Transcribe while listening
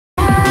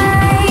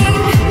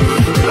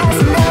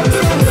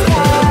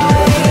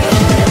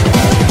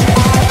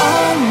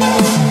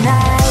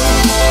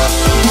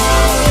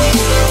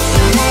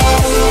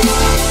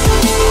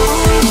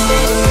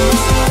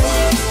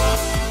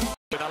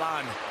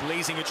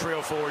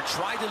trail forward,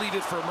 tried to lead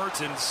it for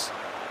Mertens,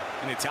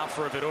 and it's out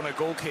for a Verona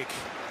goal kick.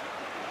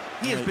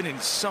 He has been in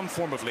some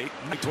form of late.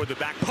 Toward the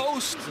back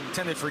post,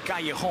 intended for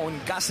Callejon.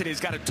 Cáceres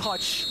got a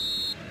touch,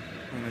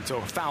 and it's a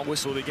foul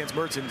whistled against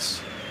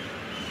Mertens.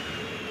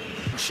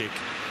 Hamšík,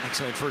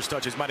 excellent first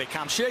touch is Marek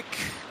Hamšík.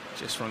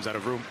 Just runs out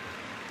of room.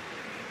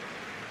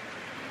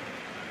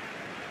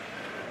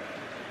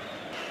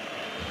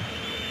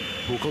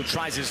 Buchel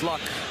tries his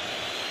luck.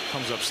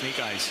 Comes up snake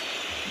eyes.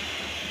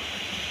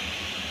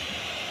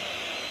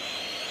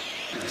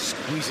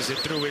 Squeezes it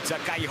through. It's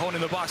Callejon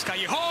in the box.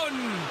 Callejon!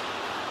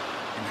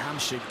 And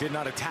Hamšík did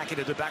not attack it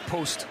at the back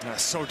post.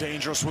 That's so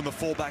dangerous when the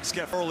fullbacks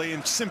get early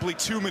and simply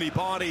too many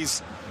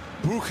bodies.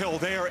 Buchel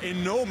there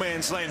in no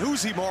man's land.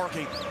 Who's he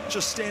marking?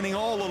 Just standing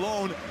all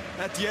alone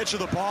at the edge of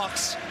the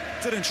box.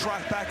 Didn't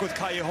track back with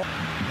Callejon.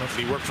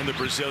 Lovely work from the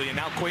Brazilian.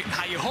 Now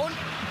Callejon.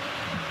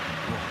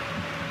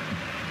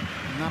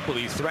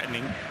 Napoli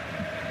threatening.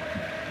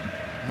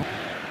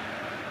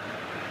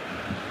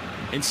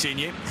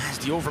 Insigne has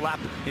the overlap.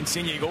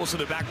 Insigne goes to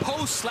the back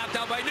post, slapped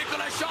out by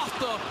Nicolas off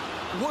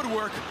the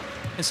woodwork.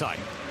 Inside.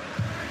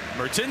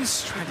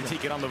 Mertens trying to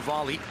take it on the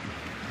volley.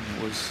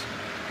 It was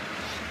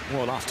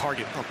well off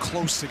target. How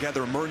close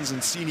together Mertens and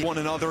Insigne one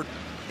another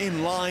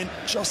in line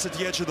just at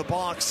the edge of the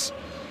box.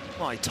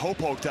 Well, he toe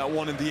poked that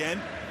one in the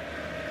end.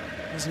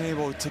 Wasn't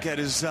able to get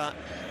his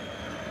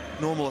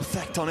normal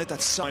effect on it.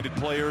 That sided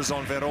players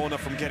on Verona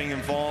from getting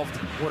involved.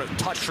 What a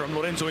touch from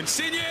Lorenzo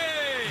Insigne!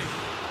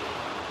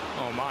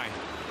 Oh my.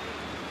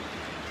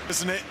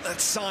 Isn't it? That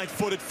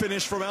side-footed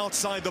finish from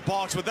outside the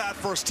box with that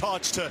first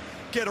touch to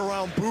get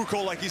around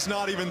Buchel like he's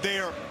not even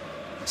there.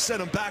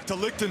 Send him back to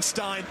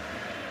Liechtenstein.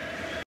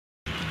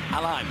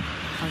 Alan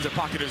finds a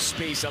pocket of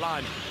space.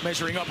 Alan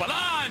measuring up.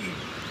 Alan!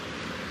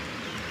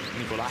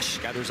 Nicolas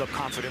gathers up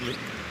confidently.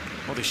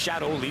 Well, the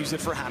shadow leaves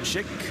it for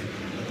Hamšík.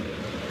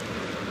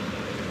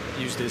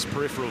 Used his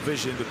peripheral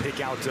vision to pick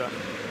out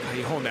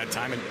Callejon that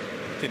time and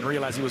didn't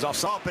realize he was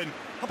offside. And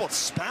how about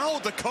Spal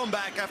to come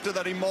back after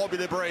that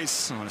Immobile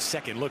brace? On a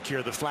second look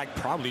here, the flag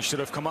probably should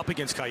have come up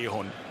against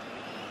Callejon.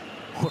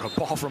 What a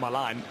ball from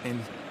Alan,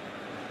 and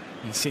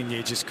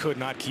Insigne just could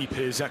not keep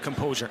his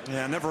composure.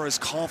 Yeah, never as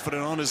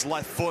confident on his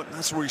left foot.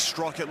 That's where he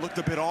struck it. Looked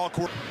a bit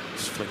awkward.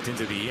 It's flicked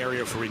into the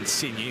area for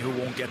Insigne, who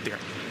won't get there.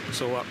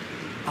 So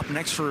up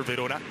next for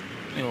Verona,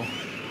 he'll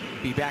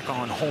be back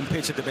on home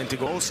pitch at the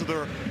Bentigo. Most of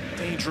their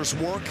dangerous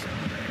work.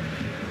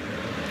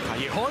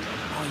 Callejon,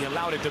 oh, he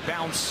allowed it to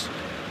bounce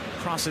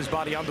across his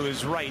body onto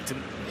his right.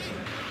 And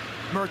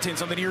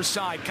Mertens on the near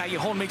side.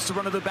 Callejon makes the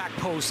run to the back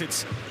post.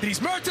 It's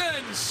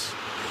Mertens!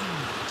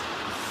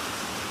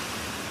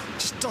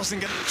 Just doesn't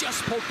get...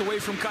 Just poked away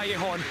from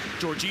Callejon.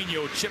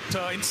 Jorginho chipped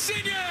to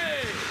Insigne!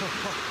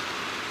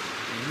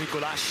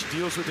 Nicolas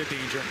deals with the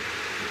danger.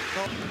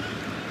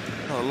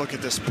 Oh, look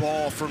at this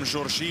ball from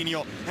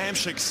Jorginho.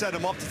 Hamšík set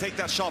him up to take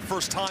that shot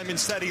first time.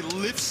 Instead, he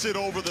lifts it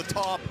over the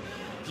top.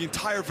 The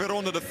entire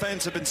Verona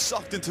defense have been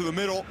sucked into the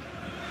middle.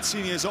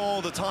 Insigne has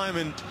all the time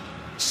and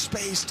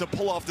space to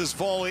pull off this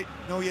volley.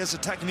 No, he has a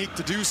technique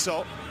to do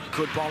so.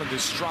 Good ball into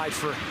stride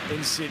for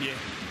Insigne.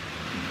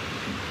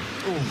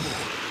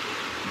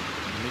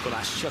 Ooh.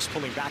 Nicolas just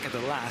pulling back at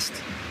the last.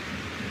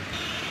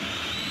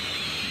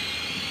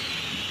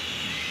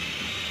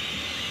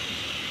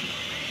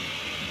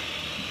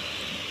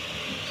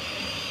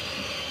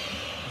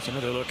 There's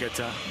another look at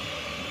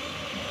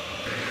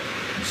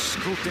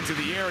scooped into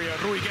the area.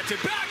 Rui gets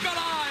it back.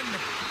 Alan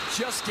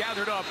just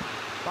gathered up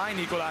by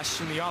Nicolas,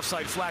 and the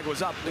offside flag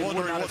was up. They would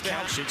not have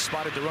Hamšík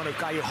spotted the run of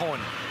Callejon.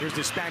 Here's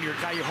the Spaniard.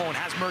 Callejon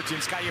has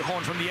Mertens.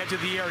 Callejon from the edge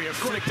of the area.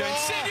 Flicked to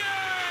Insigne!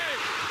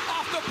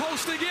 Off the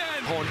post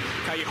again.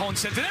 Callejon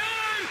sends it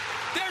in.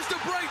 There's the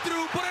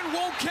breakthrough, but it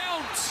won't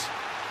count.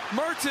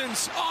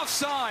 Mertens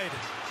offside.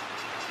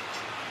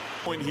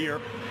 Point here.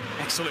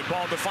 Excellent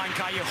ball to find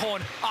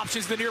Callejon.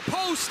 Options the near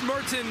post.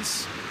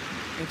 Mertens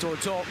into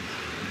Ortol,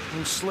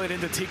 who slid in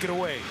to take it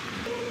away.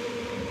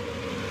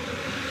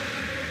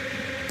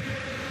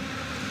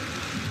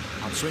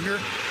 Outswinger.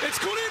 It's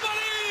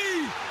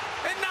Koulibaly!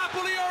 And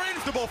Napoli are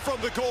in. The ball from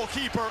the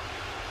goalkeeper.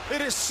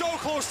 It is so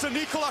close to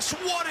Nicolas.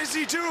 What is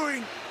he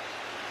doing?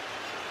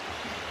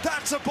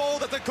 That's a ball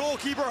that the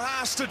goalkeeper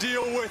has to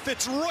deal with.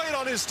 It's right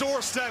on his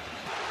doorstep.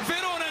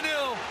 Verona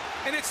 0.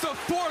 And it's the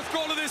fourth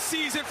goal of this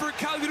season for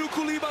Callejon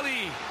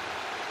Koulibaly.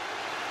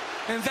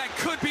 And that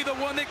could be the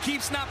one that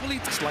keeps Napoli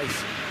to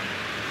life.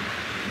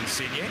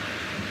 Insigne.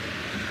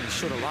 He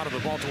showed a lot of the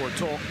ball toward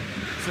Ortol.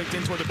 Flicked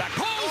in toward the back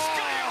post.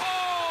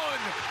 Callejon!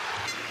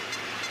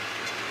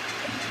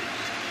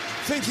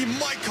 Think he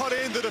might cut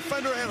in. The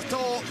defender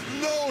Ortol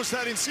knows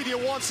that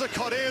Insigne wants to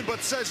cut in,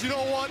 but says, you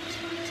know what?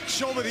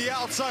 Show me the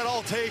outside,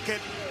 I'll take it.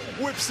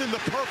 Whips in the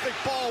perfect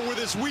ball with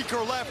his weaker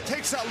left.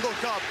 Takes that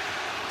look up.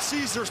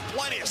 Sees there's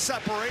plenty of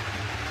separate.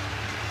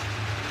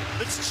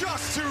 It's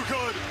just too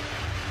good.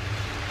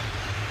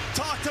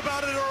 Talked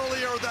about it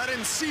earlier, that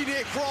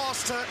Insigne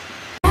cross to